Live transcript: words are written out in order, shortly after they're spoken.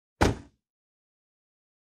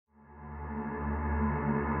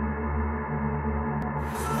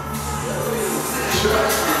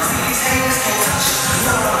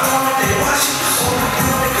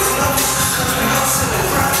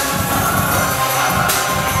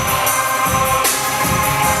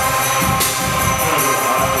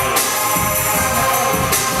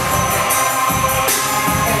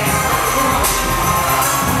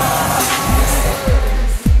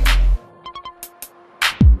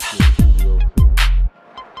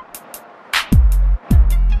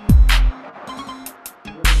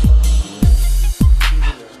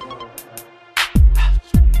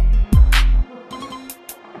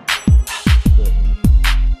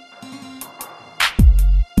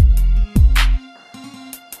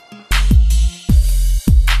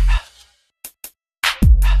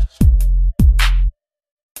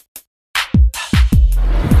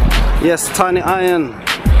Yes, Tiny Iron.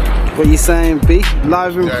 What you saying, B?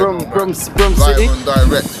 Live in Brum City. Live and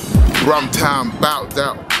direct. Brumtown, Bout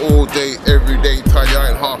that all day, every day. Tiny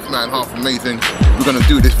Iron, half man, half amazing. We're gonna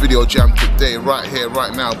do this video jam today, right here,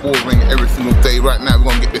 right now. Ball ring every single day. Right now, we're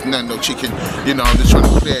gonna get this Nando chicken. You know, I'm just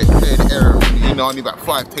trying to clear the area. You know, I need about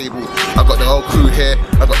 5 tables. I got the whole crew here.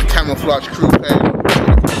 I got the camouflage crew here.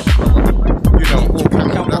 You know, all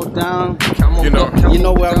Camel down. You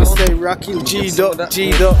know where I'm stay rocking. G'd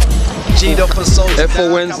up for soul.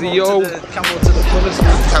 FONZi, yo.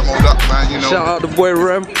 Camoed up, man, you know. Shout out the boy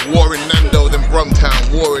Rem. War in Nando, then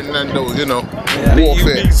Brumtown. War in Nando, you know.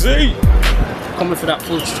 Warfare. Coming for that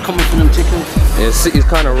food, coming for them chickens. Yeah, city's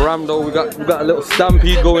kind of rammed though. We got a little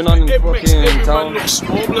stampede going on in fucking town.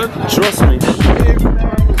 Trust me.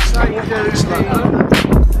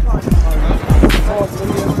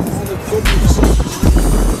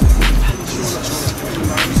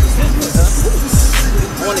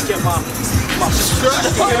 I want to get my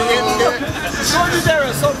there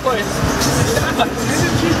at some point.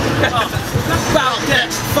 Bout that,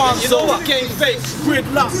 FONZi, game face,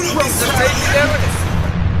 gridlock,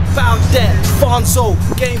 Bout that, FONZi,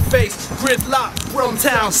 game face, gridlock,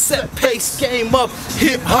 Brumtown, set pace, game up,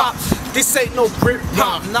 hip hop. This ain't no Brit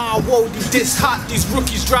pop, nah, whoa, this hot. These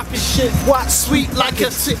rookies dropping shit, what sweet like a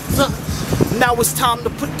TikTok. Now it's time to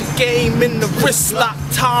put the game in the wrist lock.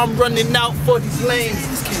 Time running out for these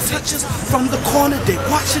lanes. Can't touch us from the corner, they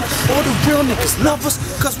watching. All the real niggas love us,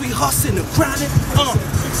 cause we hustling and grinding.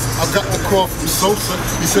 I got the call from Sosa.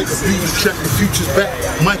 He said the beat is track, the future's back.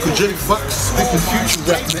 Michael J. Fox, speaking future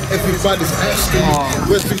rap. Man, everybody's asking me,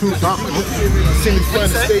 where's the new Bout? See me find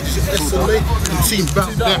the stages in SLA, the team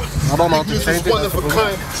Bout now. I don't know how to change it. One of a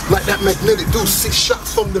kind, like that magnetic dude. 6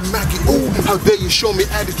 shots from the Maggie. Ooh, how dare you show me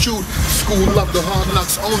attitude? School love the hard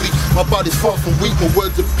knocks only. My body's far from weak, my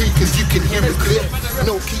words are peak, cause you can hear it clear.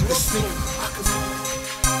 No, keep it sneak.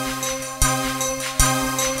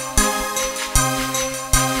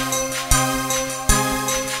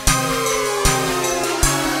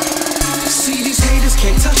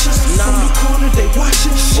 Can't touch us, from the corner they watching.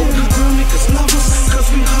 All the real niggas love us, cause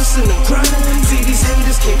we hustling and grinding. See these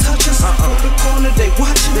haters can't touch us, from the corner they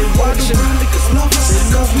watching. All the real niggas love us,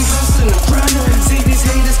 cause we hustling and grinding. See these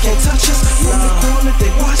haters can't touch us, from the corner they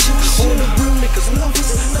watching. All the real niggas love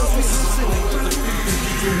us, cause we hustling and grinding.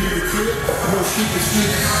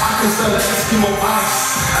 I can sell an Eskimo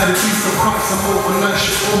ice at a decent price. I'm overnight,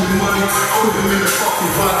 shit owe me money, put them in the fucking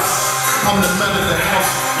vice. I'm the man of the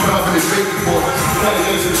house, driving a baby boy.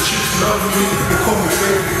 Gladiators and the chicks love me, they call me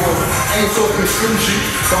baby boy. Ain't talking fringy,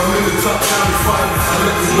 but I'm in the top Johnny 5. I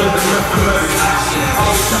let them learn the mathematics. I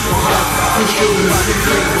was super high, push over the stick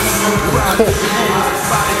like the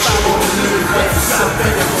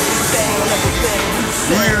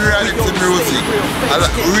Real reality music. I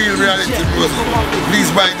like real reality music.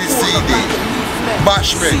 Please buy this CD.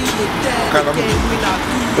 Bashment.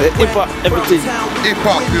 Hip hop, everything. Hip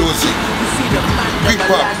hop music. Hip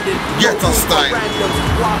hop. Ghetto style.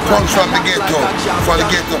 Comes from the ghetto. For the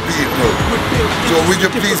ghetto people. So would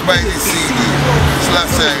you please buy this CD?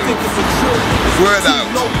 Slash word out.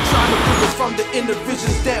 From the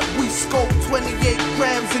individuals that we scope, 28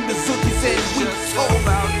 grams in the zookies and we told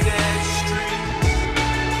about that street.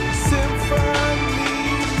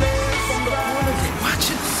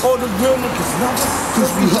 All the real niggas love us, cause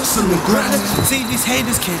we hustling and grinding. See these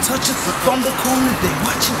haters can't touch us, from the corner they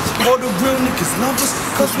watching. All the real niggas love us,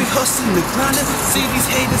 cause we hustling and grinding. See these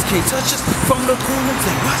haters can't touch us, from the corner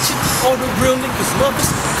they watching. All the real niggas love us,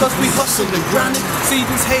 cause we hustling and grinding. See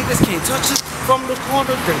these haters can't touch us, from the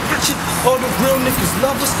corner they watching. All the real niggas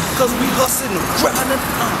love us, cause we hustling and grinding.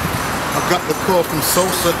 I got the call from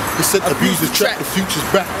Sosa. He said abuse the track, the future's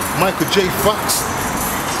back. Michael J. Fox.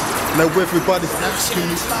 Now everybody's asking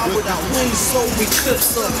me without wings, so we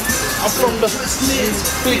clips up. I'm from the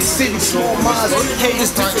big city, small minds,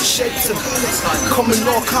 haters different shapes and coming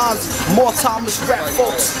all kinds. More time is rap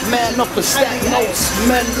folks, man up and stack notes.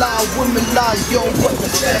 Men lie, women lie, yo, what the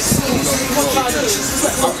best news?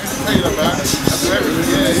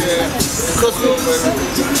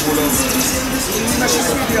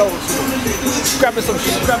 Grabbing some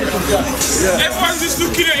shit, Everyone's just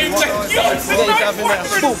looking at him like, yo, it's the night one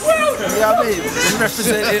for the world. Yeah, I mean, we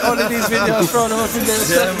represented all of these videos from the whole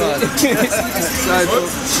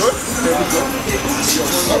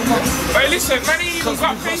Hey, listen, man, he even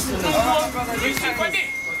got Facebook on. You see, when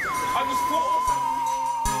it, I just thought.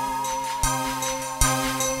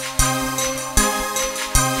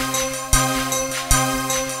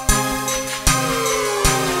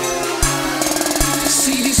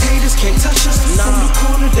 See these haters can't touch us, from the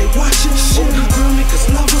corner they watching. All the real niggas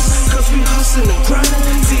love us. cause we hustling and grinding.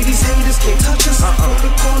 See these haters can't touch us. From the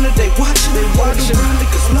corner they watching. All the real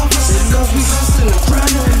niggas love us, cause we hustling and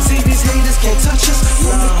grinding. See these haters can't touch us.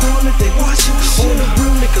 From the corner they watching. All the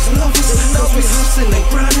real niggas love us, cause we hustling and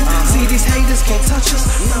grinding. See these haters can't touch us.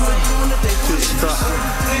 From the corner they watching.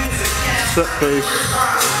 Set pace,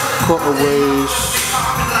 cutaways,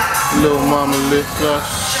 little mama lip flash.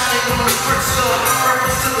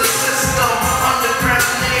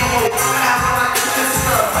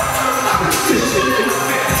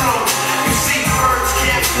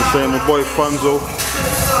 I'm saying my boy FONZi.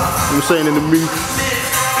 I'm saying in the mood.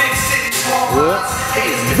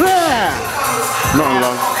 Yeah. Nothing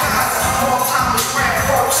long.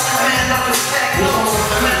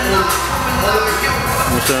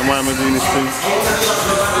 I'm saying why am I doing this thing?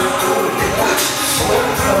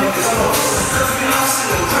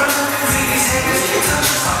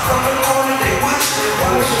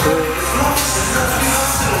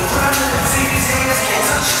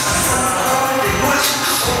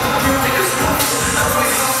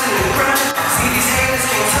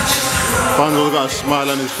 FONZi's got a smile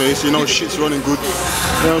on his face, you know shit's running good. You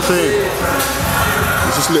know what I'm saying?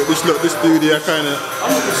 It's just this dude here kind of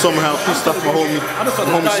somehow pissed off my homie. My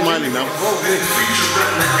homie's smiling now.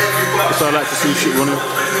 So I like to see shit running. You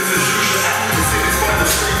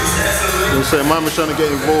know what I'm saying? Mama's trying to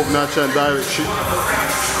get involved now, trying to direct shit.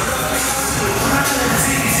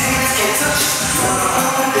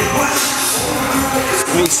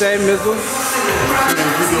 What you say, Mizzle?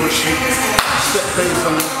 Video shit, set pace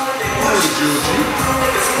on it.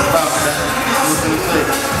 About that, I was going to say,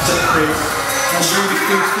 set pace. I'm really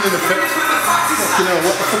still in effect. You know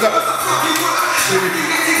what, I forgot.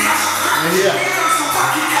 Yeah.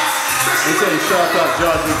 I'm saying shout out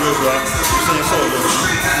George Mizzle, right? I'm saying so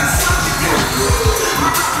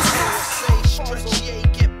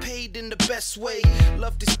get paid in the best way.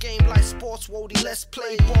 Love this game like sports, Wody. Let's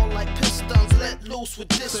play ball like Pistons. Let loose with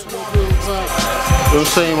this one. You know what I'm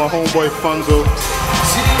saying, my homeboy FONZi.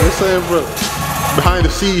 I'm saying, bro, behind the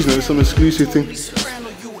scenes, there's some exclusive thing. You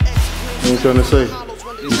know what I'm trying to say?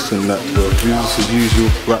 Listen, that, bro. Business as usual,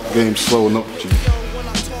 rap game slowing up, G.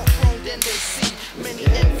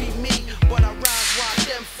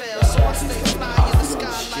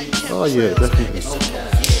 Oh yeah, definitely.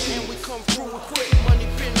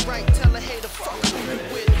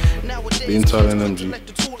 Been telling them, G.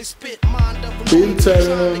 Been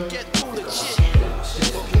telling them.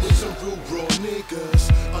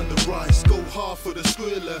 For the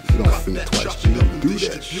thriller, you don't think twice, you don't do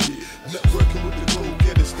that shit. Networking with the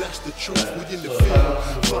go-getters, that's the truth. We in the field,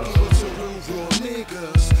 fucking with some real raw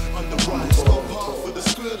niggas. On the rise, go hard for the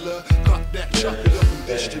thriller. Got that, chop it up and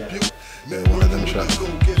distribute. Networking with the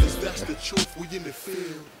go-getters, that's the truth. We in the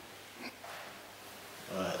field.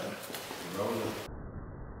 Alright, rolling.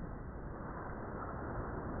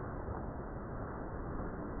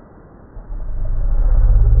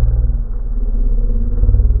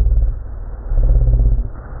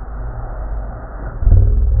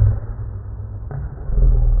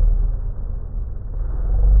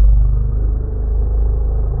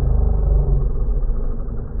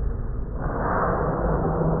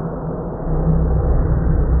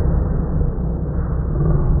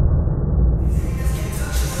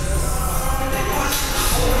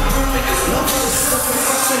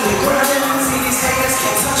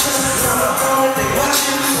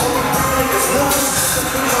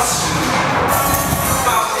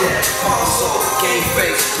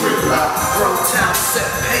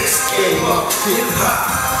 Game up, hip hop.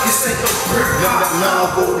 This ain't no grip hop. Now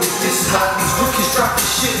Wody this hot. These rookies dropping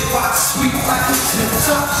shit hot, sweet like a tip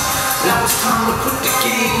top. Now it's time to put the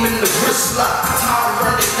game in the wrist lock. Tired of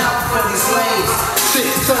running out for these lanes. Tick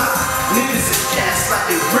tock. Niggas is gas like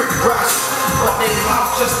they brick rocks, but they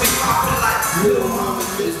mouth just be popping like little mama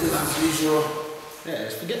business as usual. Yeah,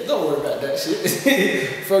 forget, don't worry about that shit.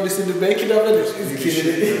 Throw this in the baking oven, it's killing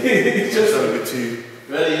it. Just over to you.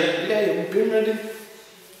 Ready, yeah? Yeah, we've been ready.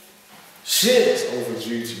 Shit! It's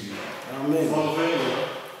overdue to you. Amen.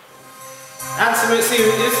 Answer it, see who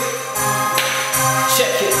it is.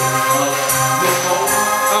 Check it.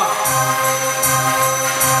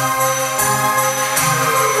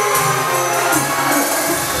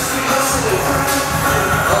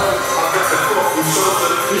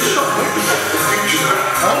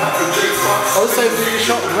 I'll say do your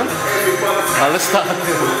shot, man. Let's start. What are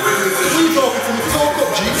you talking to me? Talk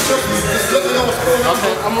up, G. Just let me know what's going on.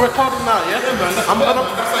 Okay, I'm recording now, yeah? I'm gonna...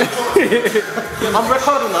 I'm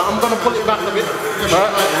recording now, I'm gonna pull it back a bit.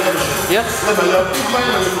 Alright? Yeah?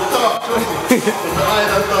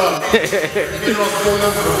 You know what's going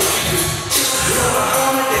on.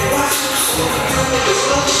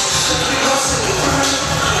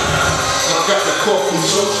 got the call from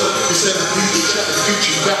Joseph. He said the future chat, the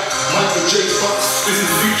future back. Michael J. Fox, this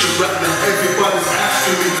is future rap. Now everybody's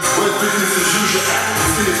asking me, where's business as usual at?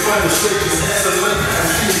 It's in its final stages, excellent, and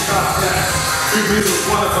feeling confident. Big Mizzle's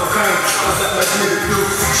one of a kind. How's that like me to do?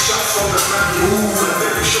 Shots on the man, ooh, and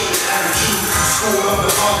baby show me attitude. School of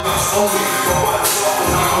the honors only, but what's all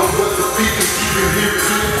now? I'm worth the people, keeping here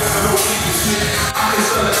to me. I know people see it. I can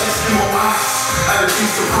sell an Eskimo ice. At a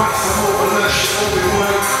decent price, I'm over lunch, only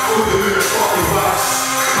money. Put them in the fucking box.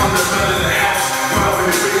 I'm the man in the house, driving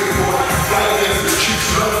the baby boy. Fly against the chiefs,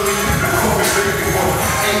 love me, and call me baby boy.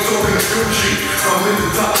 Ain't talking to Gucci, I'm in the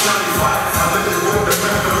top 95. I let the world, the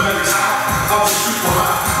mathematics high. I was super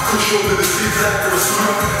high, push over the zigzag for a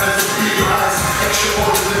smile. As the big eyes,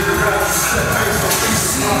 extraordinary rides. Step hands on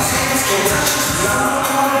peace of mind. Hands can't touch us, I'm on the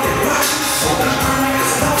corner, they watch us. All the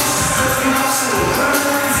niggas love us, cause we hustle and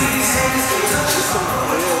grind. See these hands can't touch us, I'm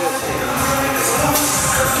on the corner, they niggas love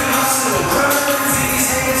us, cause we hustle and grind. See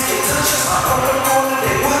these hands can't touch us, I'm on the corner,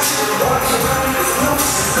 they watch us. All the niggas love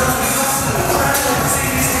us, cause we hustle and grind.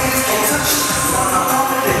 See these hands can't touch us, I'm on the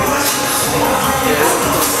corner, they watch us.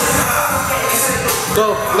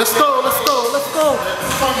 Go, let's go, let's go, let's go.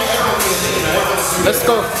 Let's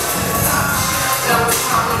go. That was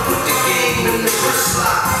time to put the game in the first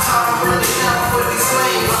slot. Time running out for these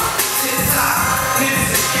lanes. Tip-top,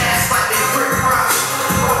 niggas is gas like they brick rocks.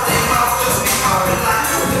 But they mouth just be popping like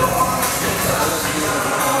they watch us.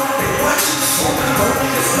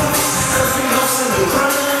 Niggas love us, cause we hustle and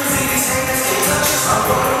grind. See these haters can't touch us. I'm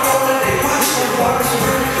on the corner, they watch us.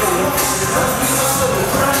 Niggas love us, cause we hustle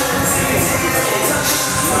and grind. See these haters can't touch us.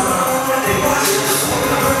 I'm on the corner, they watch us.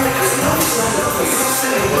 Niggas love us, cause we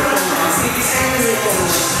hustle and grind. See these haters can't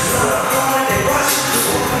touch us. I'm on the corner, they watch us.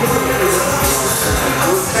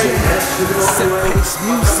 Set-pace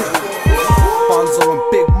music. Fonzo and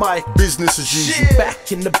Big Mike. Business as usual.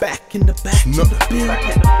 Back in the back, in the back, in the building.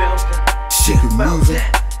 Shit, moving.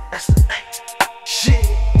 That's the thing. Shit.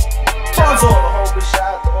 Fonzo.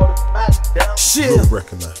 Shit. You'll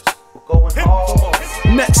recognize.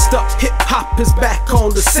 Next up, hip hop is back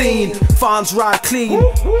on the scene. Fonz ride clean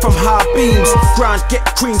from high beams. Grind, get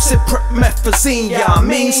cream, sip promethazine. Yeah, I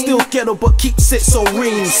mean, still ghetto, but keeps it so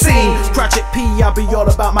serene. Scene, Project P, I be all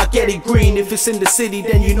about my Getty Green. If it's in the city,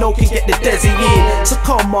 then you know can get the Desi in. So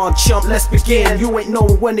come on, chump, let's begin. You ain't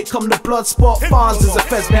knowing when it come to blood spot. Fonz is a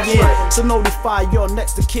Fesbian. So notify your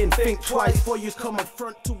next of kin. Think twice before you come in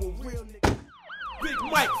front to a real nigga. Big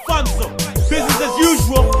Mike, Fonzo, business as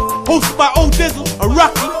usual, hosted by Old Dizzle, a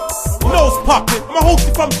Rocky, nose popping, I'm a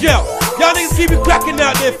hosted from jail. Y'all niggas keep it cracking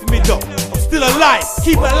out there for me though. I'm still alive,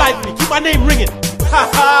 keep it alive for me, keep my name ringing. Ha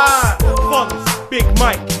ha, Fonz, Big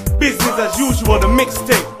Mike, business as usual, the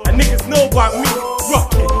mixtape. And niggas know about me,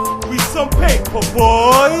 rockin', we some paper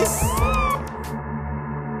boys.